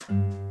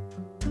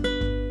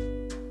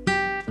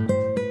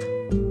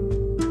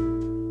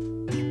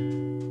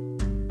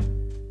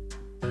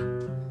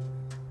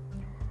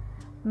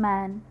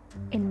Man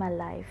in my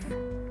life.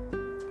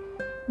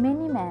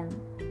 Many men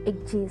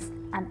exist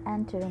and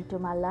enter into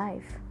my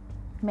life.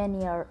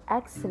 Many are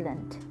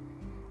excellent,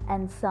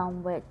 and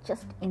some were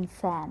just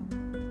insane.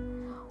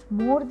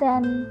 More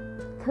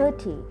than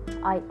 30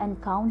 I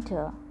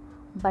encounter,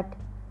 but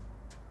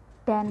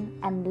 10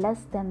 and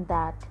less than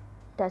that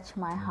touch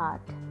my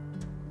heart.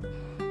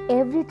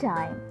 Every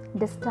time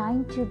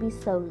destined to be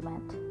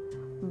soulmate,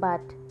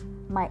 but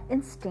my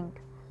instinct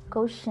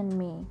cautioned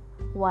me,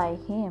 why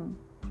him?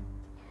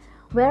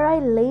 Where I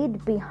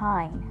laid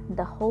behind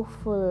the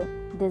hopeful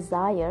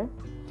desire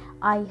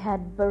I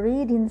had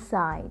buried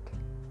inside.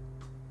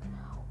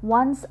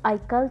 Once I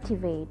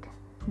cultivate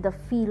the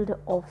field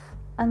of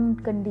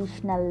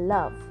unconditional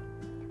love,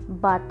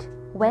 but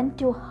when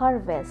to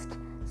harvest,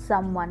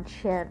 someone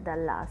share the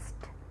last.